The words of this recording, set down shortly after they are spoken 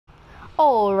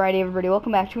Alright everybody,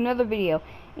 welcome back to another video,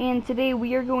 and today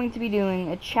we are going to be doing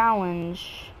a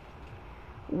challenge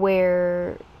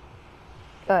where,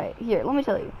 here, let me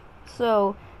tell you.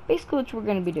 So, basically what we're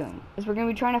going to be doing is we're going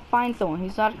to be trying to find someone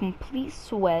who's not a complete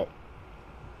sweat,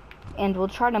 and will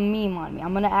try to meme on me.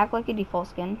 I'm going to act like a default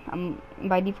skin.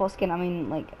 By default skin, I mean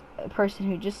like a person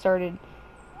who just started,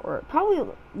 or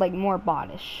probably like more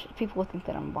bottish. People will think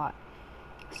that I'm a bot.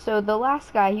 So the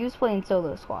last guy, he was playing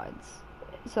solo squads.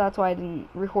 So that's why I didn't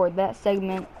record that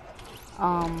segment.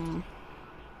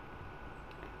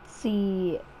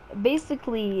 See,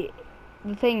 basically,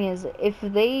 the thing is, if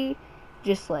they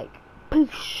just like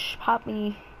poosh, pop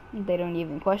me, they don't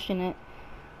even question it,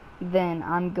 then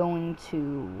I'm going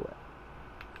to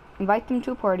invite them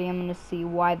to a party. I'm going to see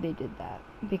why they did that.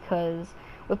 Because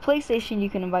with PlayStation,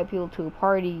 you can invite people to a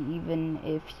party even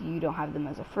if you don't have them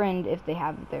as a friend, if they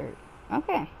have their...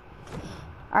 Okay.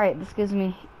 Alright, this gives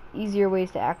me easier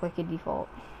ways to act like a default.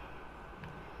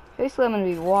 Basically, I'm going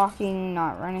to be walking,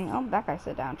 not running. Oh, that guy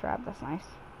set down trap. That's nice.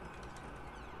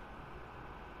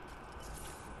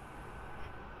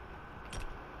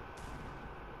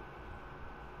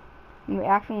 I'm gonna be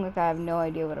acting like I have no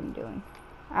idea what I'm doing.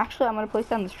 Actually, I'm going to place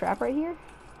down this trap right here.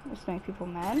 Just to make people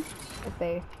mad if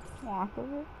they walk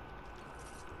over it.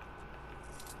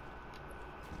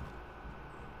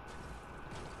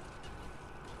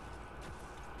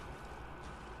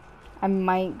 I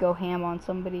might go ham on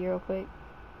somebody real quick,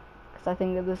 because I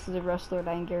think that this is a wrestler, and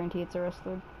I can guarantee it's a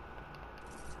wrestler.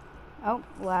 Oh,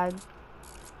 lag.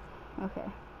 Okay.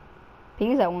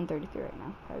 Ping is at 133 right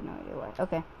now. I have no idea why.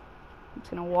 Okay. I'm just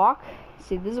gonna walk.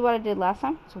 See, this is what I did last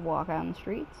time. Just walk out in the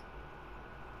streets.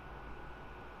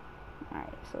 Alright,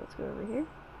 so let's go over here.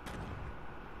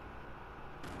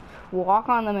 Walk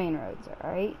on the main roads,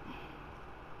 alright?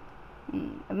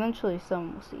 Eventually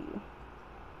someone will see you.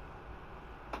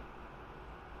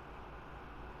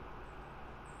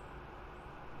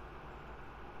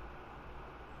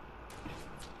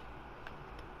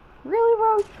 Really,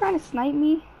 bro? You trying to snipe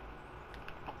me?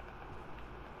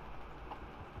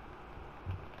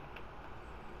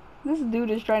 This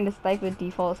dude is trying to snipe a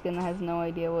default skin that has no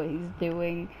idea what he's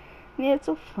doing. Yeah, it's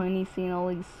so funny seeing all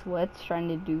these sweats trying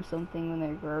to do something when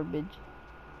they're garbage.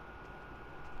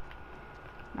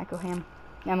 Might go ham.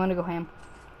 Yeah, I'm gonna go ham.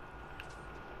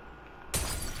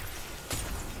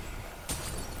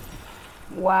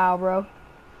 Wow, bro.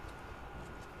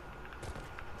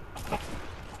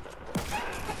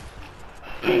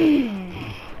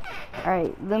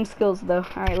 Alright, them skills though.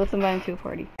 Alright, let's invite him to a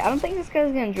party. I don't think this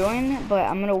guy's gonna join, but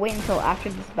I'm gonna wait until after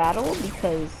this battle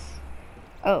because...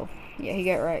 Oh, yeah, he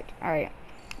got right. Alright,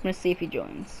 I'm gonna see if he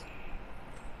joins.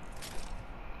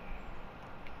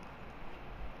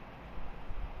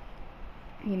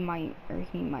 He might, or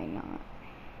he might not.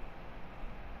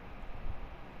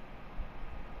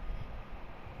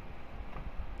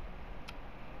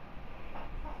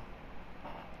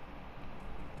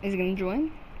 Is he gonna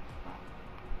join?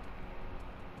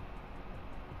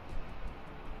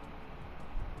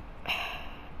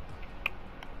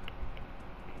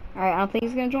 Alright, I don't think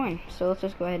he's gonna join, so let's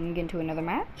just go ahead and get into another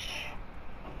match.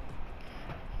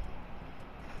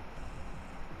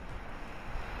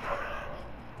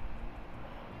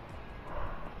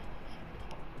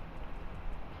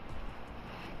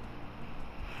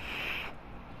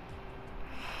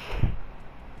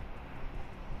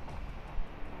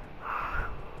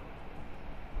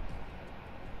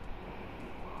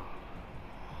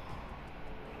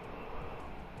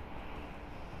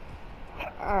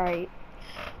 Alright.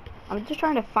 I'm just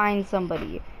trying to find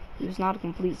somebody who's not a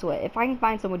complete sweat. If I can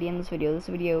find somebody in this video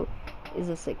is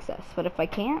a success. But if I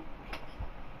can't,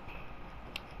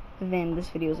 then this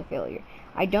video is a failure.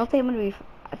 I don't think I'm gonna be...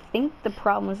 I think the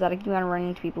problem is that I keep on running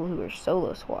into people who are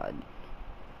solo squad.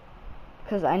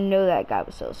 Because I know that guy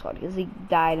was solo squad, because he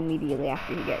died immediately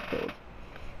after he got killed.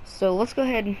 So let's go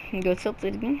ahead and go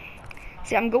tilted again.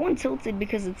 See, I'm going tilted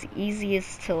because it's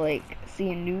easiest to, like,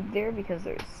 see a noob there, because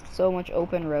there's so much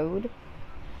open road.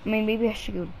 I mean, maybe I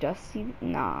should go dusty.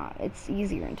 Nah, it's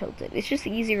easier in tilted. It's just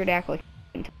easier to act like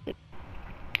in tilted.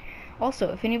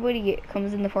 Also, if anybody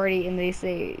comes in the party and they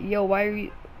say, yo, why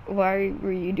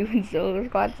were you doing solo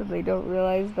squats, and they don't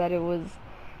realize that it was,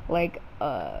 like,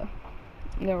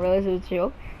 you don't realize it was a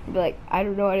joke, I'd be like, I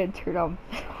don't know how to turn on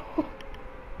fill.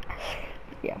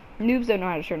 Yeah, noobs don't know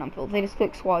how to turn on fill. They just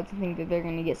click squads and think that they're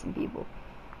gonna get some people.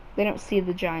 They don't see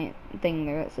the giant thing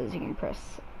there that says you can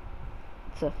press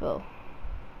to fill.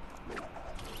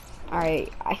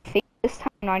 Alright, I think this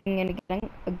time I'm not even gonna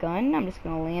get a gun. I'm just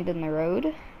gonna land in the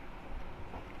road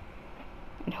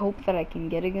and hope that I can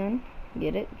get a gun.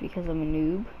 Get it, because I'm a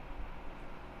noob.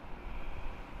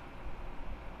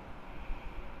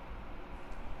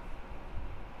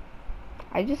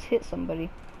 I just hit somebody.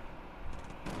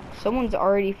 Someone's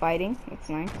already fighting. That's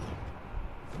nice.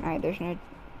 Alright, there's no...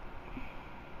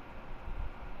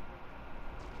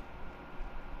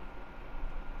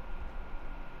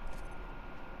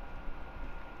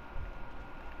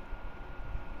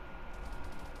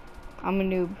 I'm a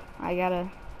noob.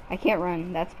 I can't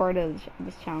run. That's part of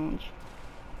this challenge.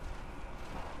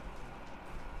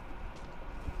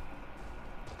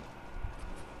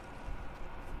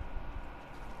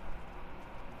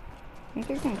 Think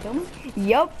they're gonna kill me?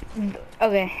 Yup.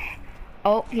 Okay.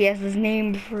 Oh, he has his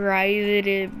name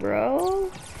privated,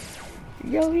 bro.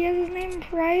 Yo, he has his name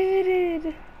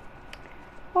privated.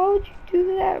 Why would you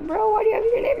do that, bro? Why do you have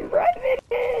your name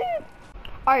privated?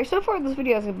 Alright, so far this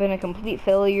video has been a complete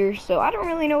failure, so I don't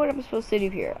really know what I'm supposed to do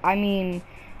here. I mean,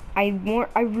 I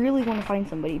really want to find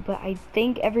somebody, but I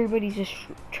think everybody's just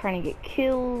trying to get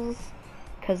kills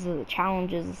because of the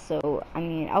challenges. So, I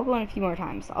mean, I'll go in a few more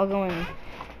times. I'll go in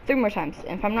 3 more times.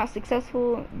 And if I'm not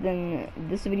successful, then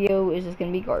this video is just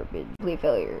gonna be garbage. Complete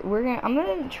failure. I'm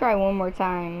gonna try one more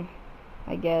time,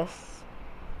 I guess.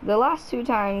 The last 2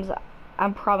 times,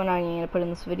 I'm probably not even gonna put in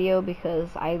this video because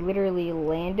I literally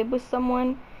landed with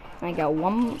someone and I got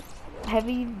 1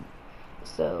 heavy,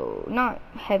 so not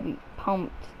heavy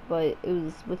pumped, but it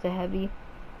was with a heavy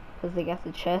because they got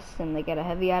the chest and they got a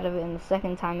heavy out of it. And the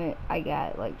second time I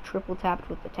got like triple tapped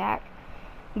with attack.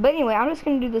 But anyway, I'm just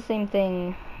gonna do the same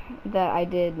thing that I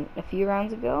did a few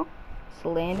rounds ago.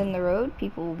 So land in the road.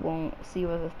 People won't see you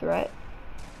as a threat.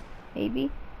 Maybe.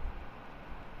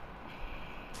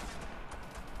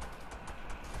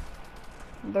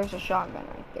 There's a shotgun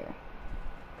right there.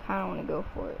 Kinda wanna go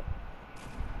for it.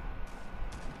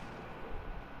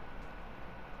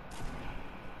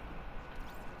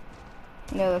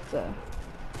 No, that's a...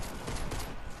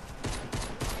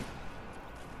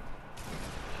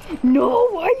 No,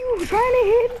 why are you trying to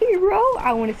hit me, bro?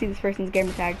 I want to see this person's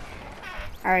gamer tag.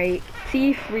 Alright,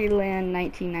 T Freeland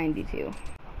 1992.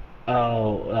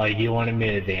 Oh, you wanted me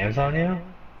to dance on you?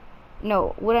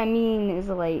 No, what I mean is,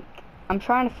 like, I'm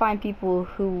trying to find people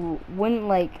who wouldn't,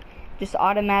 like, just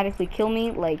automatically kill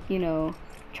me, like, you know,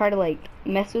 try to, like,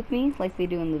 mess with me like they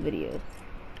do in the videos.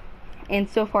 And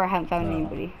so far I haven't found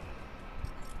anybody.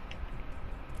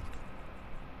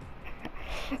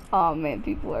 Oh man,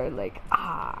 people are like,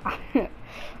 ah.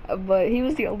 But he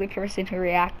was the only person who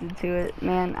reacted to it,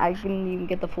 man. I couldn't even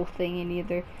get the full thing in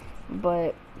either.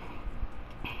 But,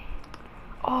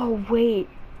 oh wait,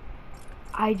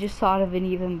 I just thought of an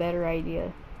even better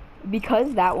idea.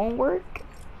 Because that won't work,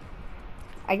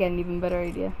 I got an even better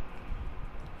idea.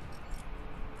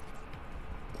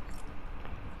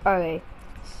 Alright,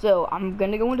 so I'm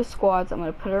gonna go into squads. I'm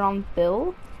gonna put it on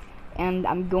Bill. And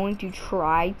I'm going to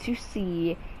try to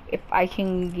see if I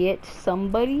can get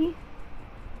somebody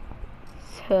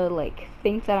to, like,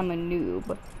 think that I'm a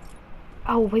noob.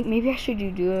 Oh, wait, maybe I should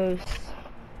do duos.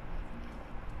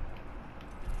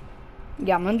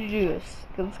 Yeah, I'm gonna do duos,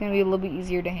 because it's gonna be a little bit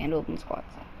easier to handle than squads.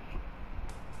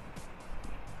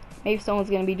 Maybe someone's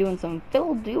gonna be doing some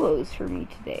fill duos for me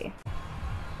today.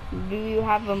 Do you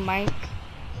have a mic?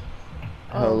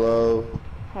 Hello.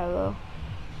 Hello.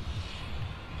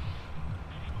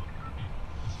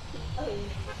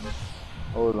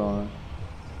 Hold on.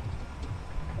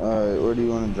 Alright, where do you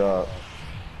want to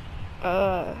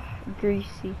drop?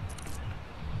 Greasy.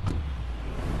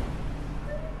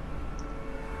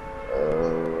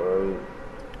 Alright.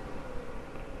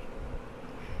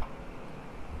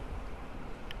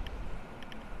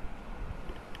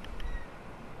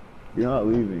 You're not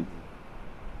leaving.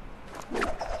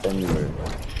 Anywhere.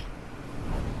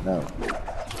 No.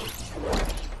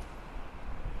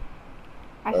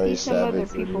 I see some other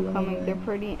people coming. They're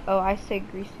pretty... Oh, I said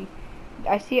greasy.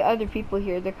 I see other people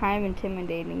here. They're kind of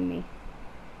intimidating me.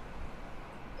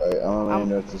 Alright, I'm gonna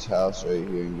land at this house right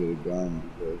here and get a gun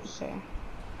because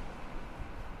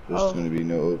there's gonna be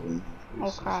no open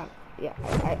places. Oh crap. Yeah,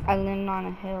 I landed on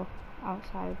a hill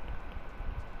outside.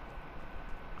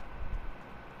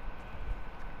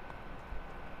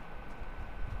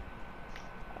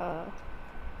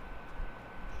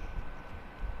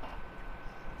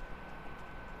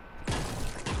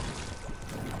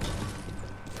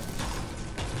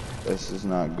 This is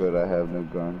not good. I have no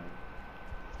gun.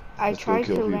 I tried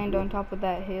to land on top of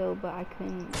that hill, but I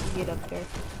couldn't get up there.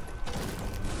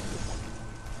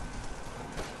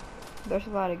 There's a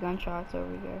lot of gunshots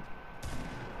over there.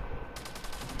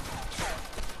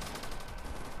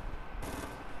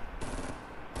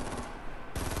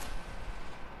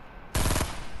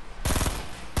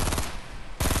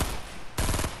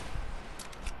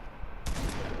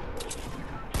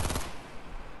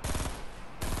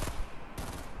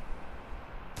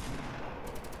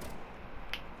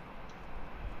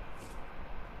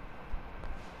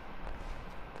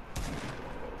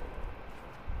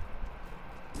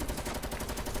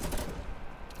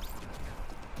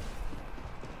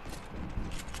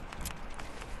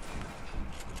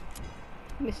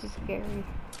 This is scary.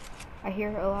 I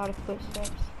hear a lot of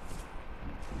footsteps.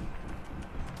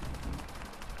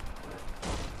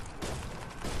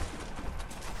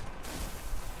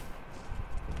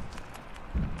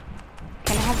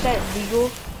 Can I have that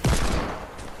legal?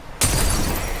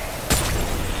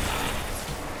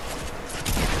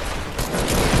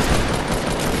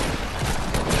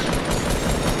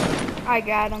 I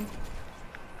got him.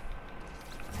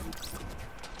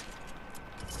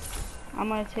 I'm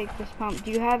gonna take this pump.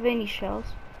 Do you have any shells?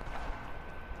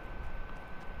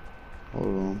 Hold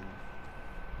on.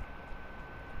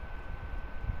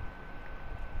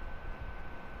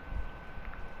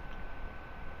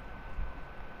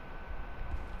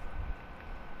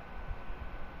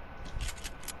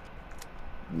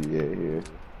 Yeah, here.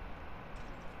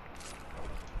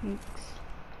 Thanks.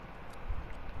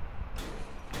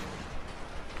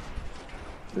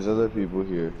 There's other people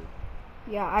here.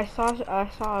 Yeah, I saw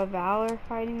a Valor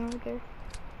fighting over there.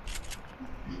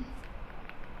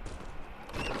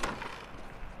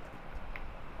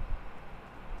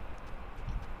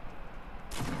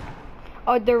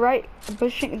 Oh, they're right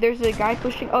pushing. There's a guy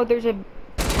pushing. Oh, there's a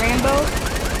Rambo.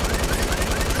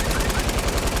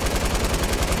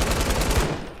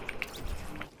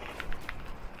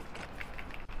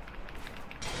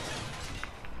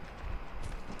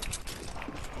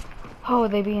 Oh,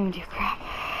 they BM'd you, crap.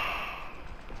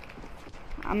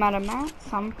 I'm out of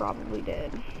mats. I'm probably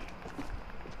dead.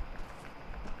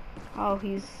 Oh,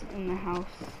 he's in the house.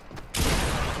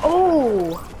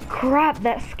 Oh, crap,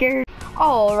 that scared.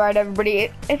 Alright, everybody,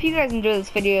 if you guys enjoyed this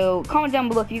video, comment down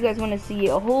below if you guys want to see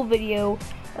a whole video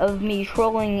of me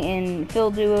trolling in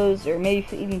fill duos, or maybe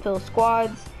even fill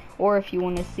squads, or if you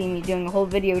want to see me doing a whole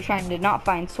video trying to not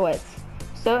find sweats.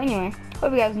 So anyway,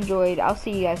 hope you guys enjoyed. I'll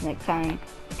see you guys next time.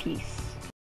 Peace.